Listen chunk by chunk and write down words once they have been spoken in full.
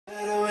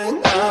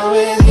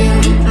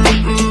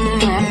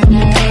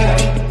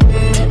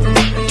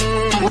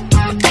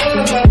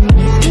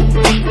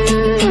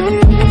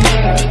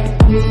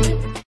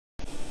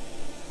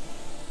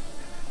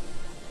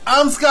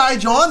I'm Sky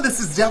John. This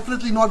is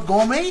definitely not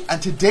gourmet,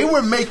 and today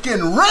we're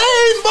making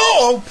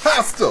rainbow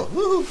pasta.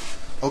 Woo.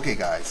 Okay,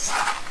 guys.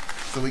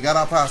 So we got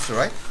our pasta,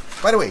 right?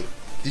 By the way,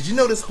 did you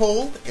know this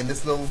hole in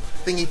this little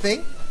thingy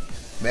thing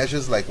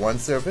measures like 1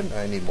 serving?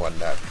 I need more than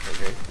that.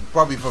 Okay,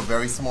 probably for a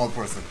very small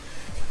person.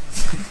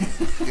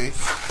 Okay,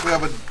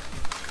 whoever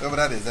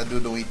that is, that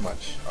dude don't eat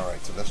much. All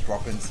right, so let's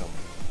drop in some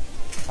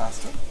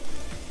pasta.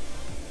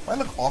 I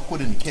look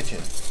awkward in the kitchen.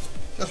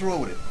 Just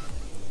roll with it.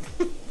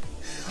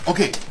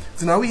 Okay,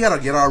 so now we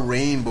gotta get our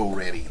rainbow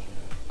ready.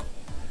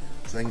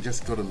 So I can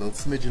just put a little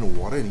smidgen of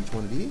water in each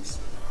one of these.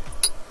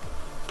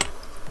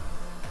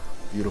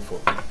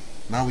 Beautiful.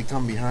 Now we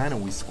come behind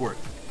and we squirt.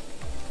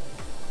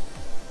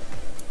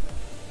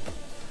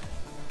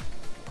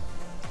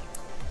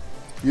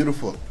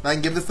 Beautiful. Now I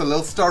can give this a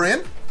little stir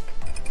in.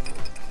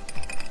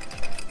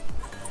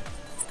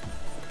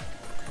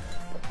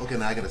 Okay,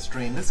 now I gotta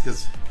strain this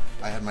because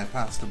I had my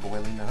pasta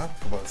boiling now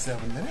for about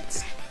 7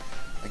 minutes.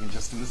 I can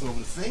just do this over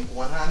the sink,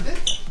 one-handed.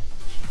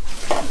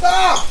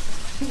 Ah!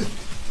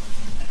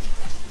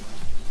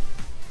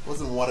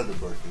 Wasn't water that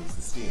burnt, it was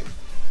the steam,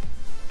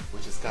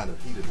 which is kind of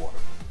heated water.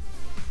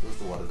 It was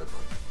the water that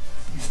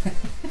burnt.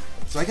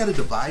 So I gotta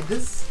divide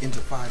this into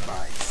 5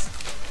 bites,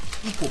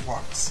 equal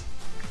parts.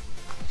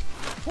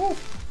 Woo.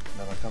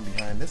 Now I come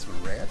behind this with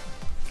red.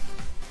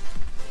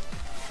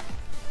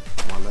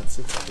 One, let's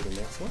sit over the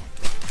next one.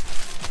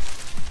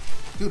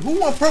 Dude, who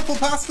want purple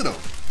pasta though?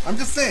 I'm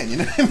just saying, you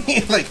know what I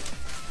mean? Like,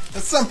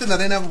 that's something that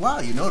I never, wow,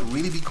 you know, it'd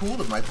really be cool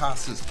if my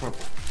pasta is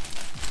purple.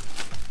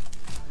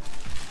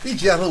 Be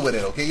gentle with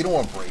it, okay? You don't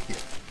want to break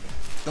it.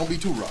 Don't be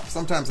too rough.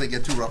 Sometimes they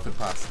get too rough in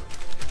pasta.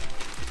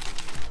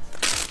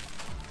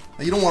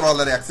 Now you don't want all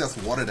that excess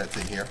water that's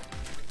in here.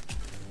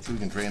 So we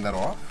can drain that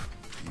off.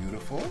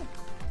 Beautiful.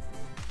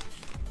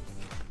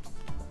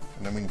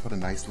 And then we can put a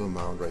nice little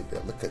mound right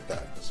there. Look at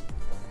that.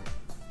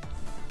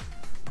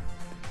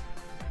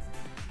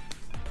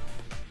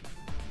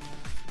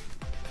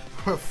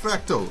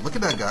 Perfecto. Look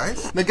at that,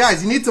 guys. Now,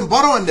 guys, you need some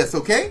butter on this,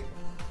 okay?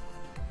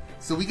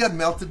 So we got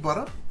melted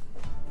butter.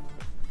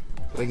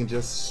 I can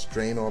just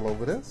strain all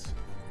over this.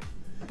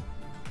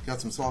 Got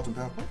some salt and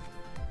pepper.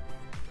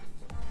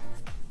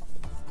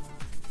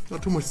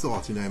 Not too much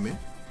salt, you know what I mean?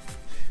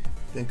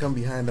 Then come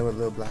behind them with a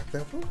little black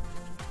pepper.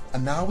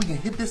 And now we can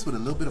hit this with a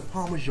little bit of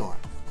Parmesan.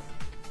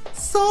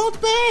 Salt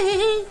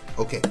Bay!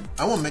 Okay,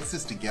 I want to mix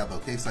this together,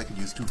 okay? So I can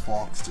use 2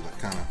 forks to like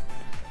kind of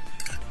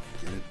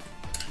get it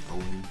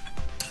going.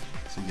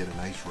 So you get a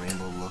nice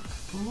rainbow look.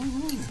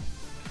 Ooh.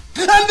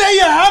 And there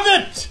you have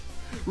it!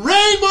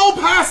 Rainbow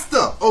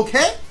pasta,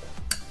 okay?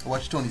 I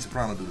watched Tony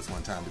Soprano do this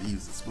one time, but he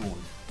used a spoon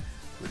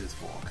with his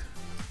fork.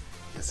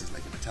 Guess it's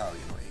like an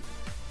Italian way.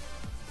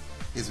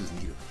 His was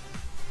neater.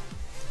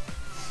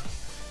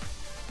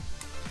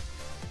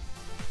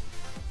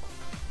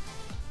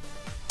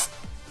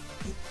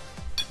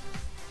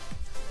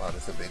 Wow,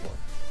 that's a big one.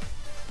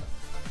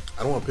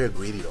 I don't want to appear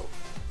greedy though.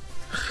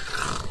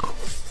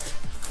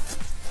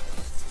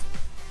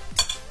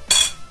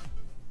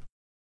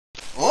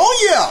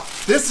 Oh yeah!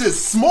 This is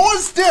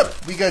s'mores dip!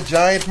 We got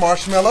giant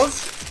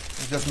marshmallows.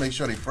 Just make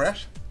sure they're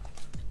fresh.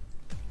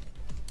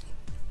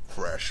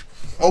 Fresh.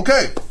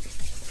 Okay.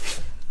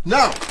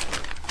 Now,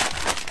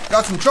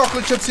 got some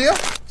chocolate chips here.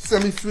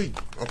 Semi-sweet,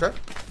 okay?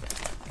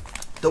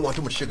 Don't want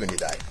too much sugar in your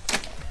diet.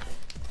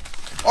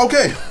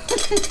 Okay.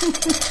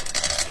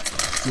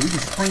 So we can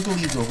sprinkle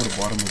these over the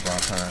bottom of our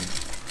pan.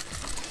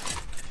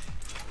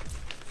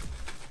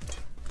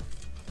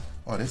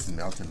 Oh, this is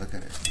melting. Look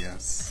at it.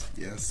 Yes,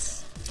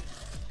 yes.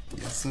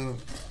 Yes, sir.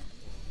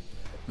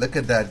 Look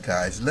at that,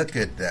 guys. Look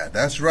at that.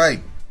 That's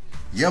right.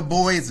 Your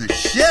boy is a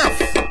chef.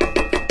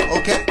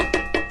 Okay?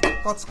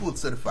 Not school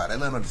certified. I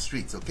learned on the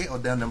streets, okay? Or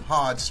down them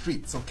hard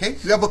streets, okay?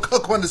 You ever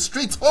cook on the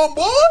streets,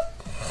 homeboy?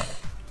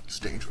 It's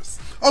dangerous.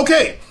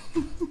 Okay.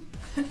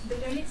 They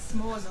don't eat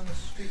s'mores on the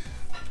street.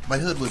 My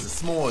hood was a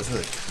s'mores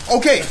hood.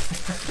 Okay.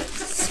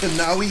 So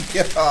now we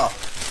get our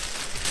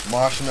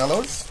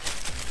marshmallows.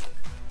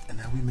 And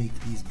now we make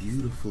these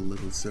beautiful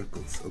little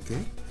circles,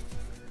 okay?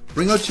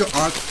 Bring out your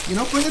art, you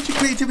know, bring out your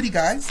creativity,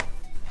 guys.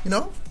 You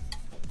know?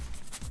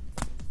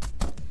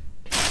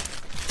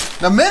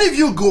 Now, many of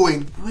you are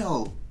going,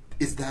 well,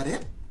 is that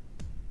it?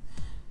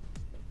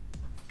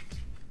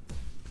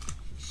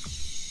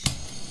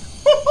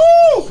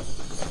 Woohoo!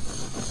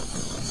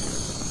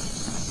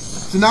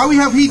 So now we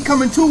have heat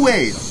coming 2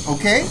 ways,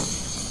 okay?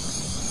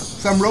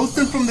 So I'm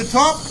roasting from the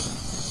top,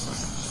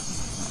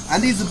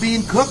 and these are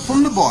being cooked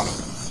from the bottom.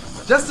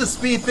 Just to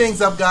speed things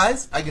up,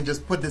 guys, I can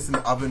just put this in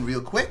the oven real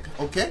quick,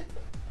 okay?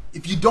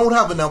 If you don't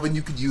have an oven,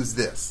 you could use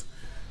this.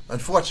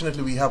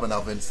 Unfortunately, we have an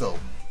oven, so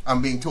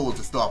I'm being told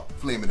to stop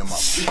flaming them up.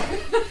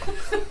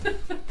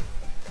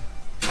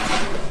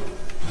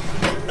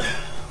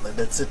 Let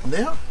that sit in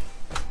there.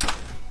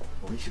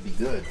 We should be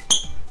good.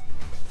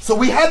 So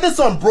we had this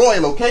on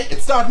broil, okay?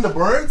 It's starting to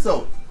burn,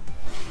 so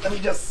let me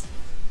just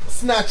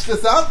snatch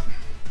this out.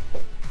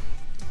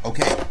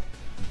 Okay,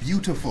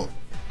 beautiful.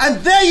 And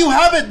there you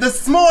have it, the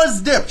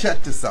s'mores dip.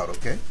 Check this out,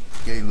 okay?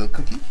 Get a little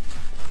cookie.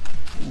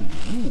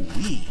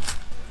 Ooh-wee.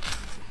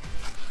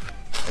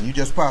 And you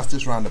just pass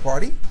this around the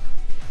party.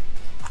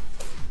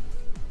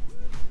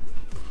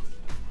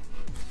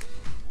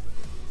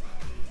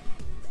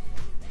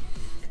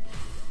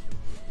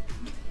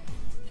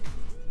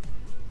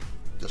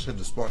 Just hit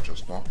the spot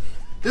just now.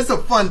 This is a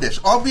fun dish.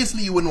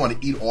 Obviously, you wouldn't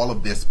want to eat all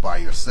of this by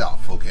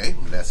yourself, okay?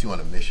 Unless you're on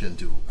a mission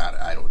to,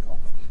 I don't know,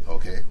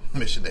 okay?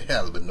 Mission to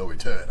hell with no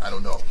return. I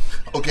don't know,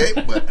 okay?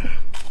 But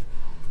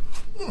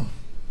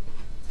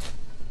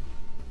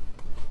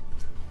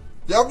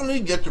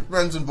definitely get your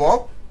friends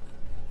involved.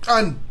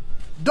 And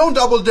don't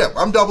double dip.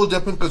 I'm double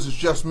dipping because it's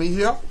just me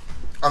here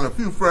and a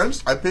few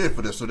friends. I paid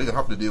for this, so they're going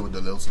to have to deal with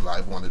the little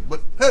saliva on it.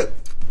 But hey,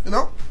 you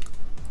know,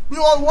 we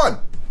all won.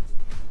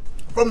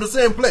 From the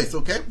same place,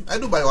 okay? I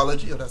do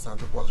biology, or that's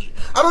anthropology.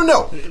 I don't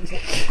know.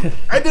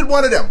 I did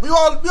one of them. We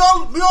all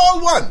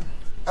won.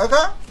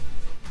 Okay?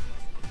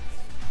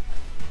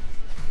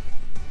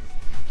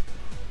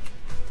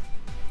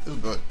 It's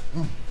good.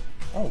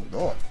 Oh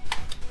Lord.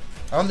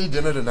 I don't need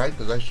dinner tonight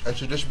because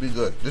this should be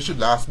good. This should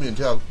last me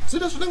until, see,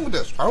 that's the thing with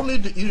this. I don't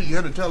need to eat it here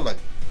until like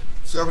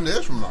 7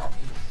 days from now.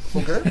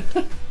 Okay?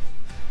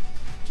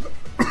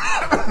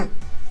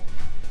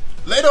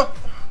 Later.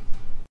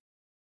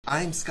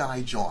 I'm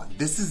Sky John.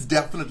 This is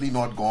Definitely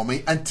Not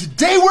Gourmet, and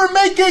today we're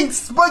making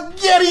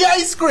spaghetti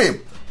ice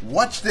cream.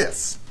 Watch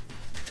this.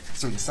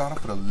 So you start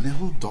off with a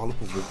little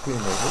dollop of whipped cream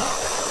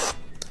over.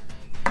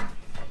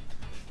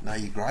 Now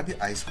you grab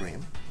your ice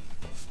cream.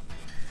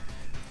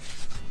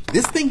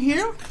 This thing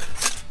here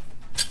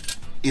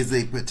is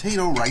a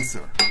potato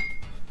ricer.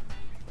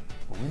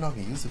 But we're not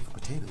going to use it for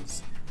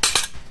potatoes.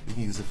 We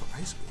can use it for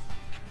ice cream.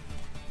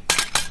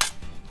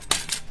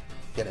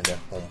 Get in there,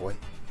 homeboy.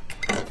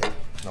 Okay.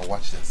 Now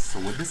watch this. So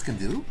what this can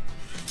do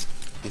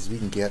is we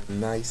can get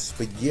nice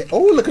spaghetti.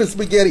 Oh, look at the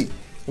spaghetti.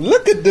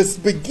 Look at the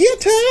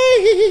spaghetti.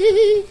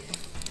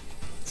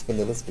 It's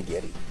vanilla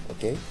spaghetti,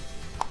 okay?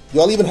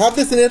 Y'all even have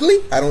this in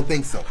Italy? I don't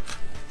think so.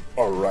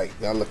 All right,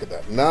 now look at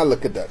that. Now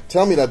look at that.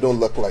 Tell me that don't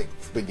look like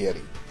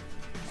spaghetti.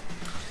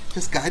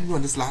 Just guide me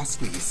on this last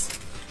squeeze.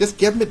 Just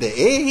give me the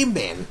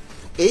amen.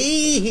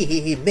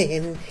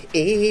 Amen.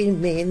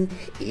 Amen.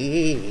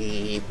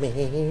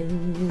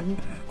 Amen.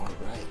 All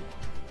right.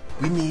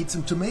 We need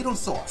some tomato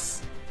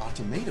sauce. Our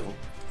tomato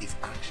is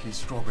actually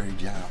strawberry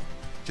jam,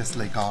 just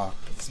like our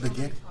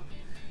spaghetti.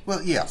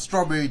 Well, yeah,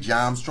 strawberry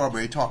jam,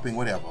 strawberry topping,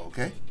 whatever,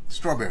 okay?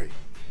 Strawberry.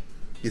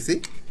 You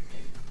see?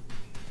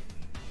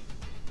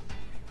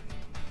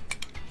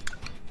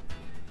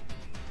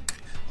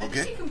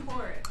 Okay. You can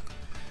pour it.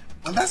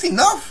 Well, that's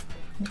enough.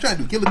 You trying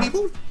to kill the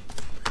people?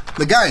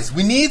 But guys,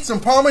 we need some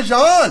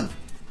Parmesan.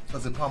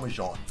 Was it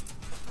Parmesan?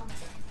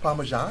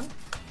 Parmesan?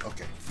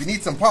 Okay. We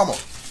need some Parmo.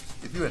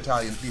 If you're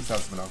Italian, please tell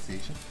us the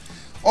pronunciation.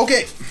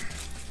 Okay.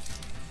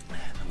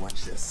 Now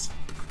watch this.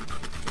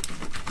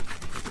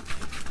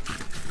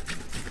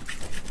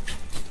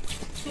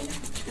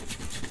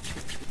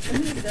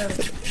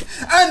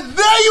 And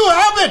there you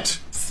have it!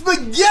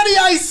 Spaghetti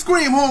ice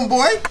cream,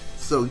 homeboy!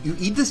 So you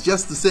eat this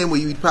just the same way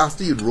you eat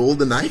pasta, you'd roll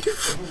the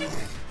knife?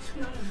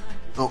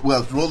 Oh,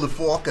 well, roll the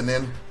fork and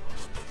then...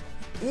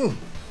 That was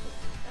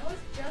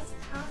just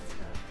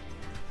pasta.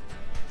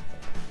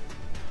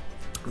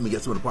 Let me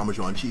get some of the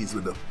Parmesan cheese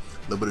with a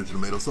little bit of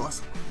tomato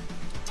sauce.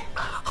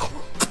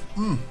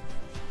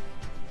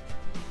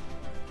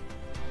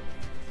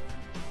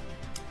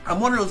 I'm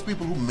one of those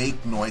people who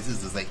make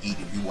noises as I eat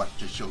if you watch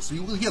the show, so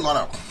you will hear a lot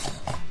of...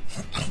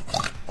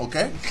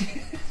 Okay?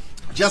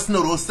 Just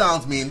know those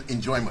sounds mean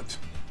enjoyment.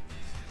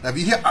 Now if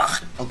you hear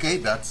okay,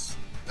 that's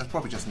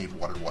probably just need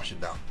water to wash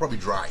it down. Probably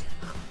dry.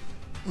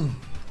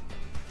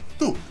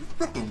 Dude,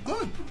 freaking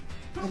good.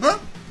 Okay?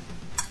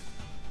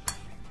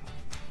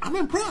 I'm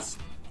impressed,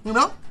 you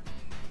know?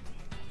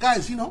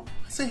 Guys, you know,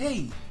 say,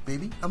 hey,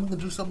 baby, I'm gonna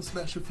do something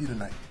special for you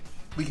tonight.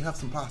 We can have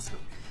some pasta.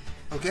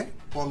 Okay?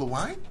 Bottle of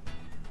wine.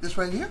 This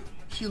right here,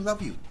 she'll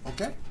love you,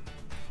 okay?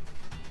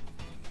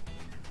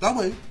 That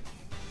way,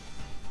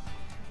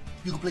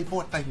 you can play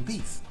Fortnite in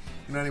peace.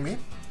 You know what I mean?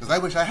 Because I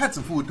wish I had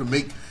some food to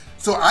make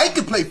so I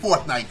could play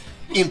Fortnite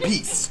in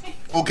peace,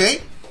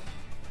 okay?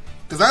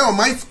 Because I'm on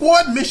my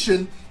squad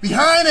mission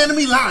behind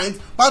enemy lines,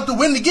 about to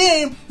win the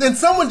game, then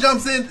someone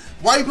jumps in,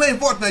 why are you playing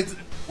Fortnite?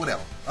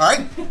 Whatever,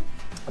 alright?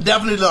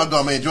 Definitely love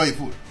Gourmet, enjoy your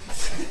food.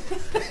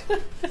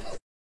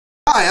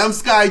 Hi, I'm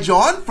Sky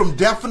John from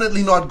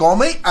Definitely Not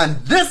Gourmet, and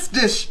this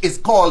dish is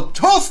called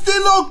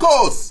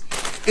Tostilocos.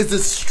 It's a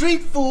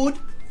street food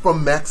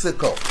from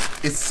Mexico.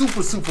 It's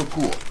super, super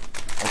cool,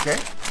 okay?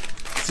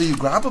 So you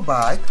grab a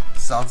bag,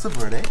 salsa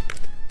verde,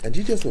 and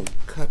you just will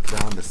cut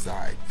down the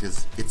side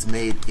because it's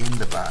made in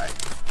the bag.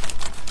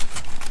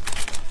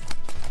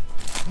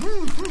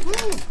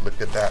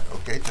 Look at that,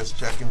 okay? Just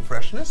checking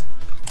freshness.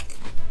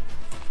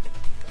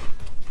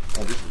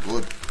 Oh, this is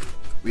good.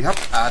 We have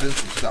to add in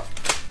some stuff.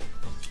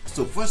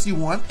 So first you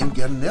want, and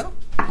get in there,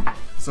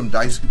 some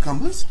diced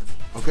cucumbers,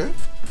 okay?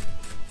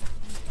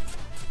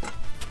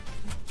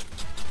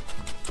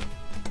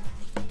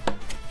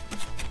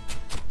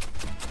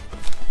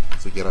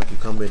 So get our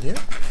cucumber in here.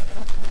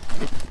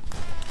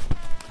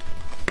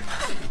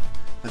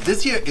 Now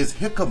this here is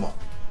jicama.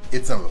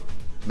 It's a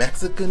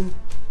Mexican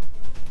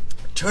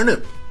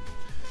turnip.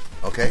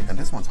 Okay, and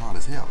this one's hot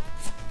as hell.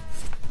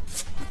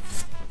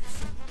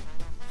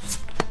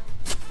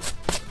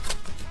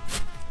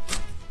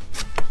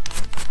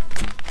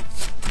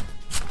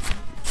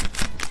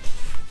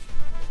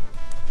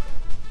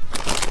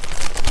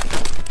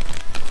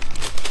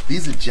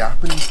 These are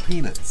Japanese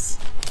peanuts.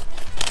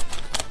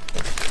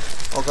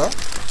 Okay.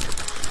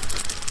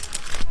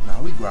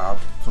 Now we grab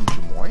some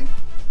chamoy.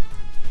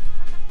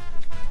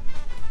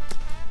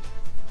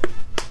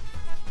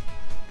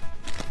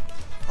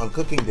 On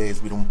cooking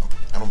days, I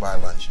don't buy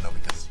lunch, you know,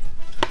 because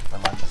my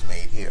lunch is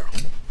made here.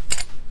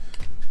 But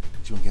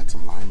you want to get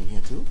some lime in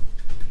here too?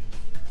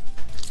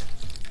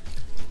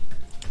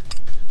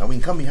 Now we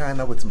can come behind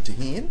now with some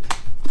tahini.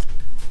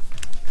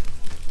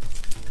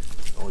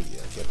 Oh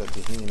yeah, get that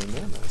tahini in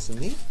there, nice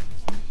and neat.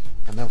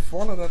 And then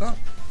follow that up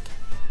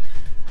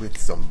with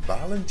some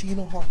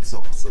Valentino hot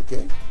sauce,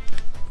 okay?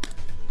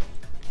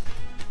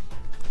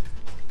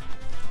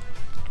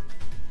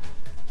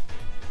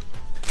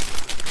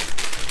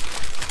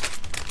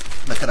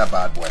 Look at that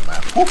bad boy,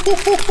 man. Woo, woo,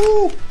 woo,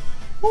 woo.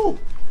 Woo.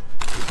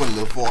 You put a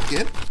little fork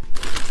in.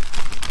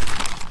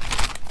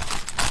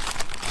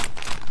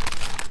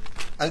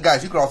 And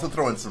guys, you can also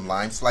throw in some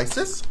lime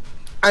slices.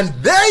 And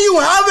there you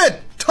have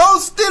it!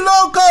 Toasty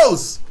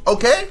Locos!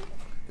 Okay?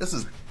 This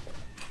is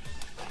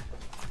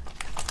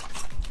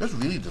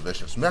really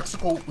delicious.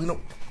 Mexico, you know,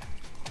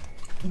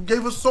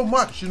 gave us so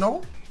much, you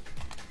know?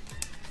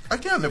 I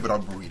can't live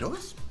without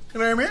burritos. You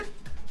know what I mean?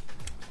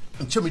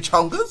 And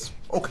chimichangas,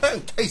 okay,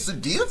 and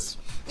quesadillas.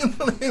 You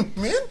know what I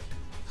mean?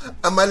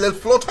 And my little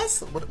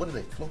flotas. What are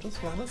they? Flotas?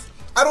 Flanas?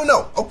 I don't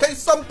know. Okay,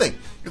 something.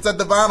 It's at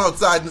the van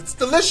outside and it's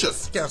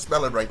delicious. Can't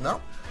spell it right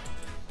now.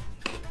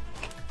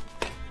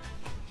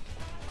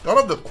 One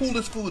of the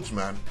coolest foods,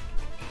 man.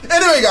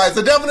 Anyway, guys,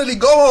 so definitely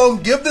go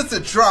home, give this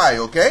a try,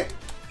 okay?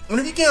 And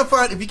if you can't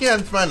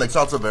find like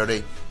salsa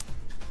verde,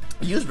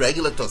 use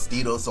regular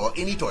Tostitos or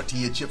any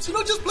tortilla chips. You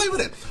know, just play with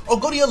it. Or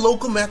go to your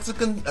local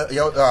Mexican,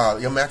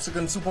 your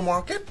Mexican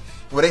supermarket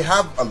where they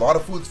have a lot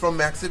of foods from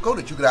Mexico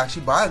that you could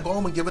actually buy and go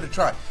home and give it a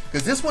try.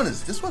 Because this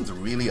one's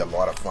really a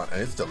lot of fun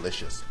and it's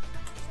delicious.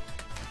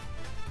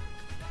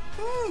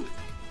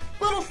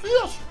 Buenos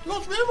días,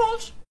 nos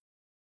vemos.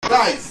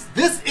 Guys,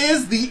 this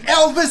is the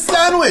Elvis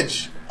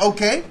sandwich.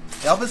 Okay,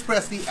 Elvis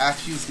Presley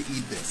actually used to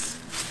eat this,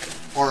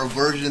 or a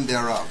version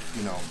thereof.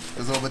 You know,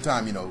 because over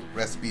time, you know,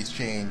 recipes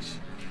change.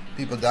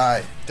 People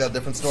die, tell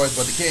different stories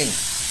about the king.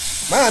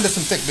 Man, there's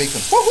some thick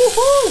bacon.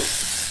 Woo-hoo-hoo!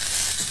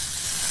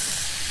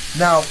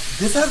 Now,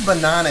 this has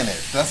banana in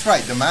it. That's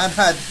right, the man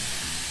had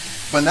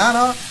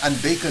banana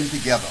and bacon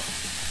together.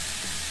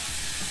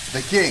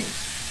 The king.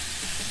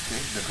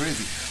 Okay, they're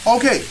crazy.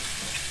 Okay,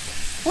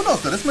 who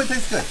knows though, this might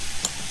taste good.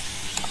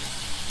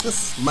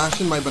 Just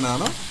mashing my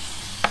banana.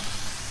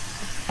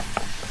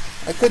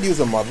 I could use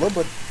a muddler,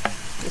 but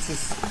this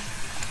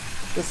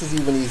is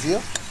even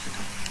easier.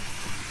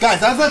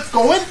 Guys, as that's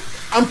going,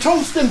 I'm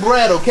toasting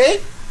bread,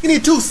 okay? You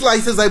need 2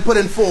 slices, I put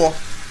in 4.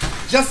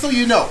 Just so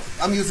you know,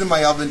 I'm using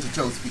my oven to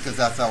toast because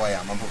that's how I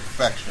am. I'm a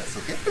perfectionist,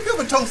 okay? If you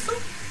have a toaster,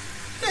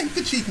 yeah, you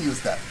can cheat and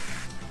use that.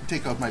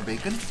 Take out my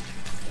bacon.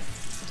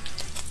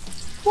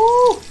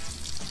 Woo!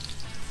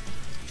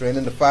 Drain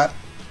in the fat.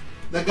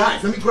 Now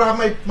guys, let me grab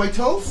my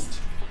toast.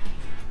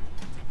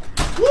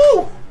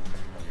 Woo!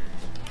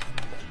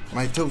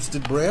 My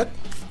toasted bread.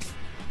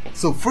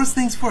 So first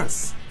things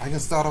first, I'm gonna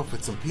start off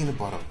with some peanut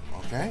butter,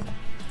 okay?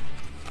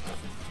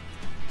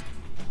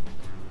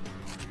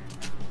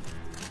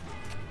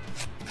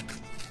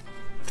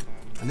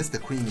 And this is the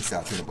creamy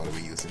style peanut butter we're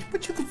using.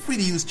 But you can free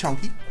to use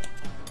chunky.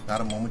 Now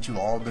the moment you've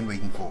all been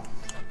waiting for.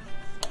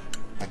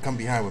 I come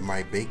behind with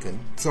my bacon.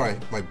 Sorry,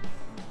 my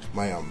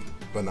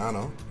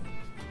banana.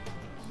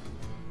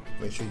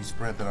 Make sure you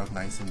spread that out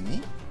nice and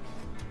neat.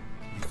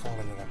 You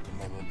following it up with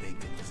my little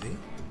bacon, see?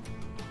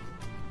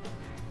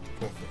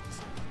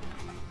 Perfect.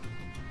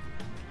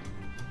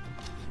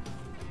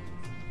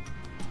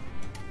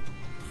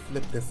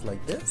 Flip this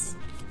like this.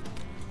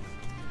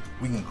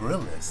 We can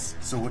grill this.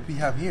 So what we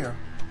have here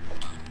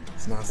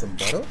is now some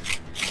butter.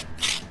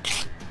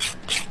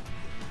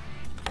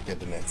 Get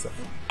the next side.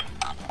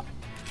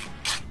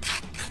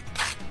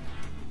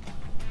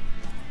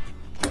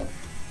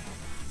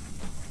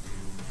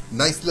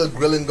 Nice little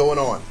grilling going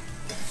on.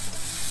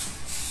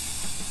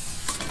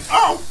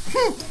 Oh!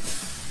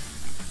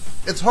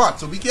 It's hot,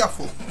 so be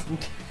careful.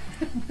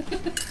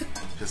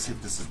 Just see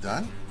if this is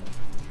done.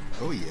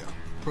 Oh yeah,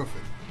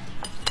 perfect.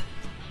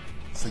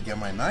 So get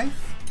my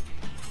knife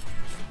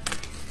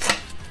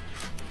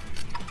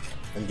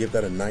and give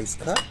that a nice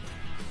cut.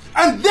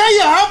 And there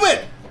you have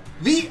it!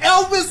 The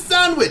Elvis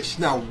sandwich!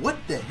 Now, what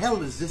the hell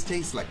does this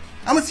taste like?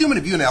 I'm assuming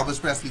if you're an Elvis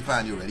Presley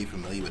fan, you're already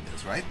familiar with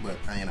this, right? But,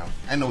 you know,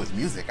 I know his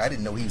music. I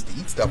didn't know he used to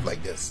eat stuff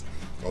like this,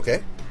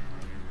 okay?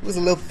 He was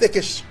a little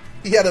thickish.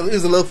 He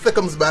was a little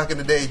thickums back in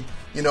the day,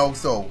 you know,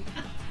 so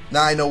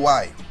now I know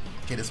why.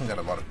 Okay, this one got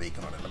a lot of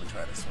bacon on it. Let me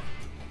try this one.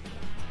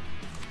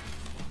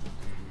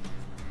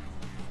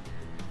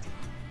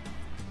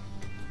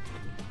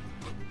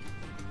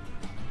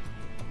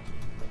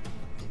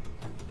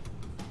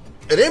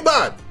 It ain't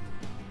bad,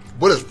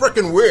 but it's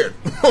freaking weird.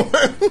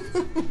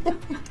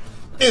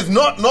 It's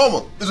not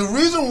normal. There's a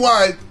reason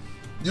why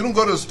you don't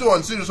go to the store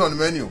and see this on the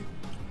menu.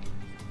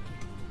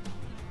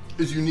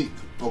 It's unique,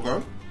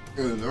 okay?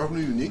 It is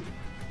definitely unique.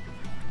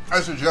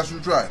 I suggest you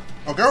try it,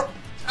 okay?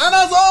 And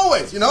as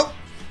always, you know,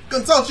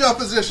 consult your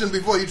physician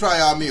before you try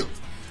our meals.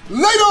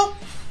 Later!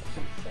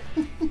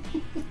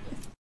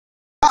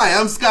 Hi,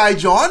 I'm Sky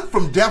John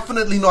from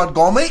Definitely Not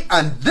Gourmet,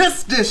 and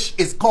this dish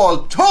is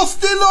called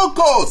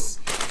Tostilocos.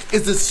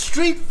 It's a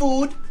street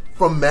food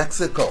from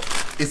Mexico.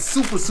 It's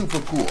super, super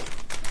cool,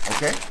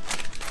 okay?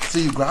 So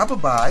you grab a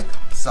bag,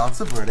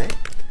 salsa verde,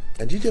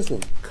 and you just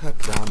will cut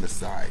down the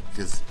side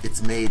because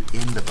it's made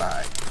in the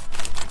bag.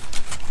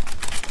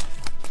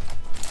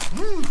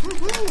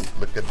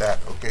 Look at that,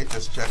 okay?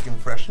 Just checking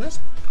freshness.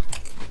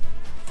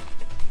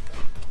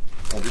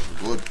 Oh, this is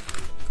good.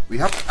 We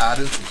have to add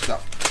in some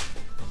stuff.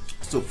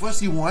 So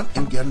first you want,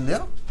 and get in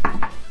there,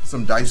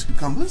 some diced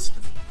cucumbers,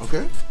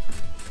 okay?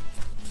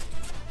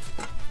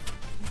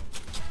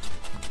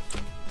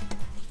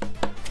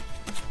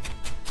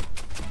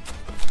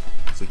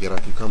 So get our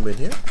cucumber in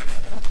here.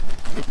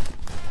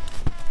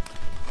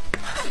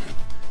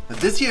 Now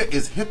this here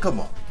is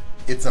jicama.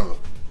 It's a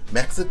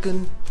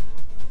Mexican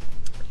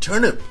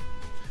turnip,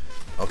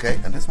 okay?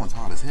 And this one's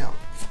hot as hell.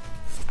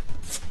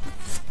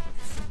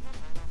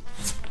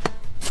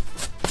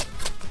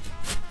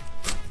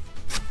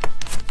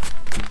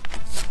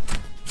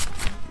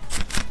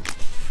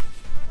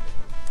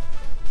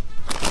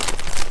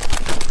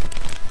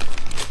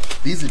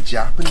 These are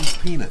Japanese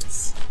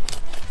peanuts.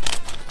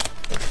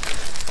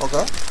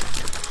 Okay.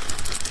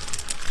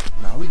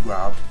 Now we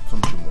grab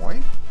some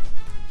chamoy.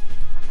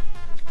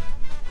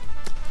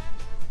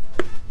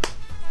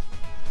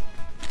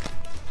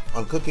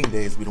 On cooking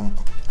days, I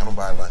don't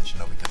buy lunch, you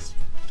know, because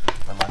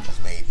my lunch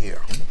is made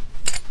here.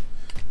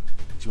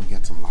 But you want to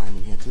get some lime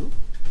in here too.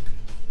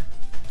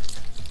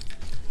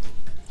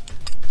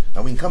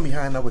 Now we can come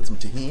behind now with some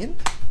tahini.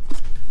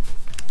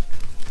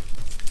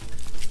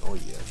 Oh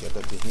yeah, get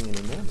that tahini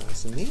in there,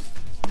 nice and neat.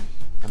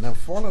 And then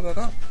follow that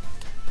up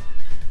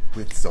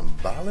with some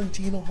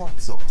Valentino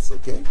hot sauce,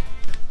 okay?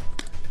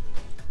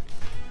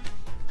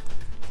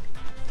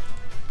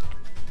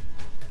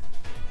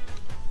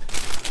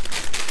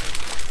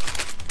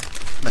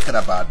 Look at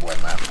that bad boy,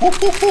 man. Woo,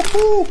 woo, woo,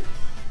 woo.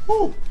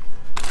 Woo.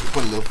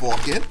 Put a little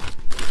fork in.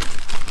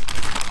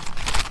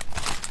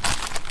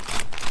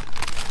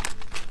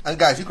 And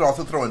guys, you can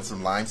also throw in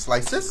some lime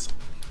slices.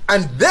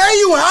 And there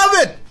you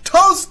have it!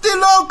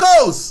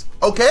 Tostilocos!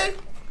 Okay?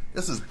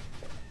 This is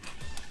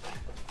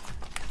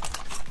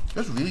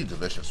really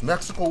delicious.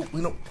 Mexico,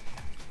 you know,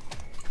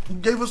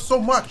 gave us so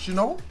much, you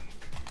know?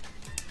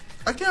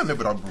 I can't live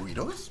without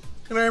burritos.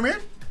 You know what I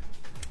mean?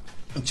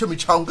 And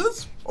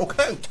chimichangas,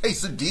 okay, and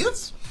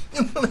quesadillas,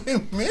 you know what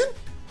I mean?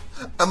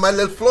 And my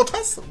little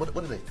flotas, what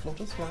are they,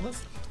 flotas,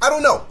 flanas? I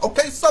don't know,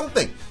 okay,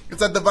 something.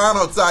 It's at the van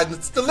outside and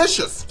it's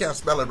delicious. Can't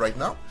spell it right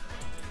now.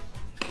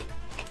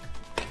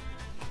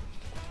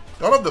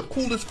 One of the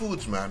coolest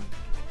foods, man.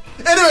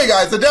 Anyway,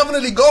 guys, so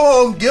definitely go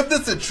home, give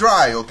this a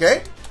try,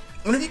 okay?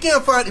 And if you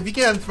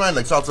can't find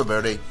like salsa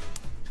verde,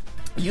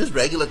 use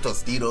regular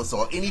Tostitos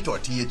or any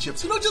tortilla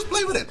chips. You know, just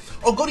play with it.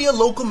 Or go to your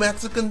local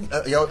Mexican,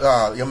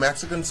 your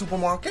Mexican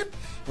supermarket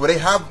where they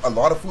have a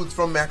lot of foods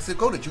from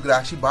Mexico that you could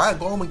actually buy. And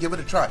go home and give it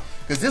a try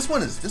because this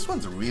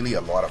one's really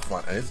a lot of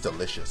fun and it's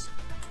delicious.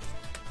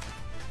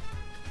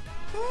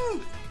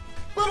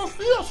 Buenos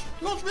días,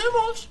 nos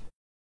vemos.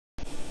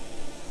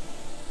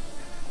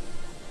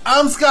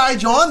 I'm Sky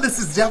John. This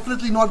is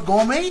Definitely Not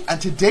Gourmet,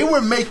 and today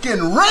we're making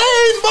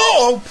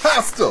rainbow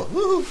pasta.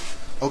 Woo.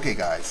 Okay,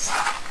 guys.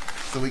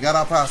 So we got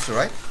our pasta,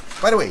 right?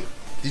 By the way,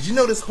 did you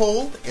know this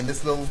hole in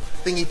this little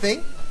thingy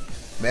thing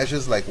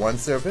measures like 1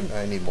 serving?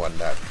 I need more than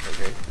that,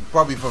 okay?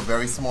 Probably for a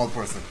very small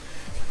person.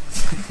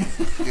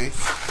 Okay?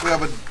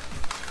 Whoever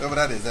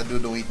that is, that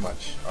dude don't eat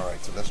much.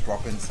 Alright, so let's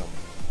drop in some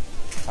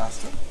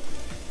pasta.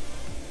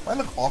 I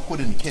look awkward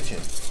in the kitchen.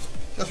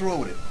 Just roll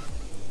with it.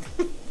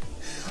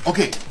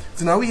 Okay,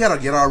 so now we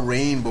gotta get our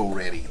rainbow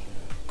ready.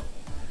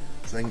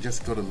 So I can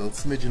just put a little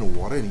smidgen of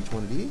water in each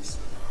one of these.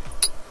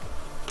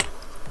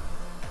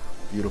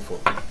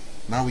 Beautiful.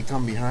 Now we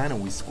come behind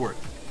and we squirt.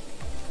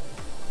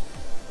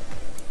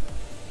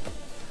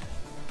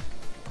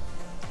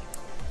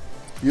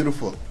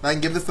 Beautiful. Now I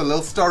can give this a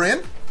little stir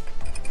in.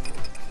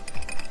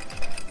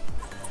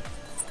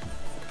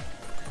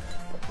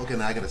 Okay,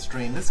 now I gotta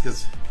strain this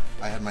because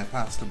I had my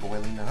pasta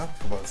boiling now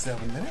for about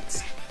 7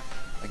 minutes.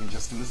 I can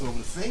just do this over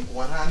the sink,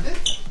 one-handed.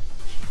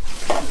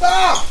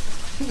 Ah!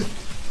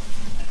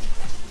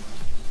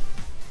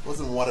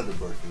 Wasn't water that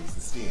burnt, it was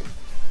the steam,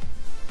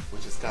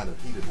 which is kind of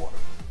heated water.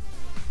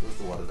 It was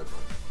the water that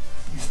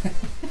burnt.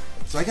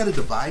 So I gotta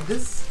divide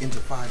this into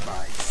 5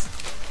 bags,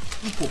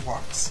 equal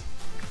parts.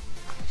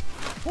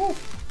 Woo.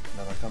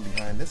 Now I come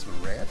behind this with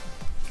red.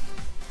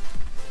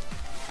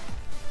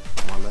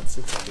 While that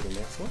sits, I'll do the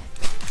next one.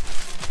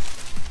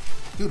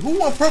 Dude, who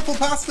wants purple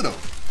pasta though?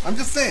 I'm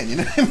just saying, you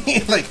know what I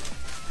mean? Like,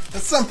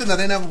 that's something that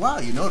I never, wow,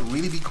 you know, it'd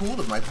really be cool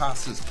if my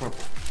pasta is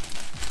purple.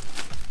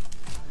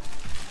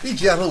 Be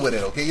gentle with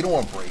it, okay? You don't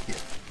want to break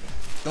it.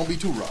 Don't be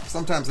too rough.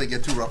 Sometimes they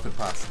get too rough in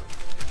pasta.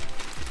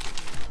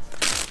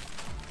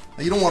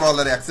 Now you don't want all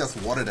that excess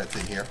water that's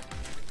in here.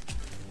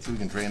 So we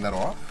can drain that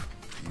off.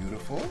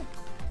 Beautiful.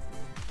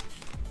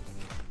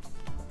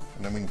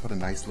 And then we can put a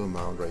nice little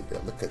mound right there.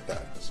 Look at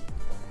that.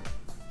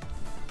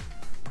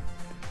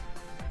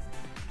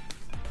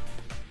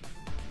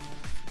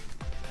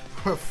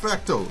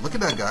 Perfecto. Look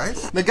at that,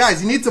 guys. Now,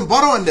 guys, you need some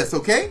butter on this,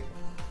 okay?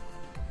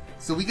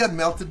 So we got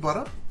melted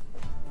butter.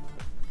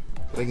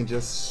 I can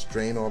just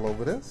strain all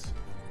over this.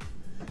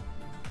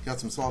 Got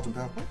some salt and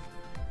pepper.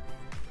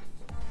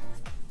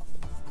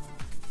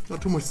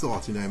 Not too much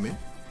salt, you know what I mean?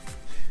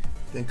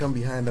 Then come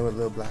behind them with a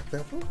little black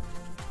pepper.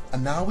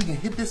 And now we can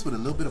hit this with a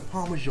little bit of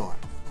Parmesan.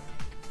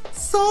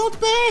 Salt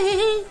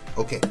Bay!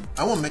 Okay,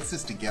 I want to mix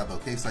this together,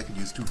 okay? So I can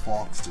use 2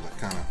 forks to like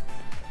kind of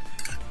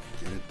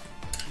get it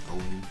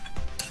going.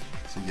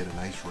 So you get a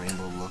nice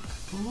rainbow look.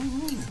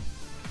 Ooh.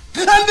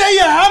 And there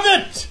you have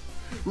it!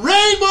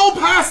 Rainbow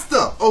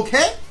pasta,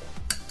 okay?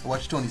 I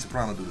watched Tony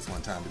Soprano do this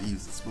one time, but he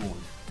used a spoon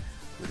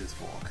with his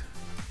fork.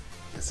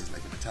 This is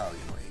like an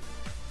Italian way.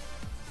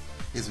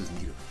 This was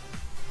neater.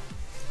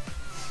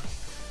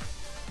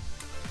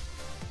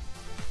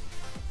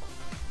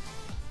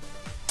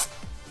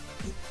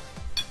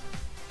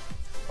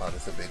 Wow,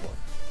 that's a big one.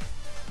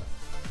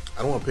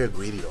 I don't want to appear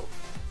greedy though.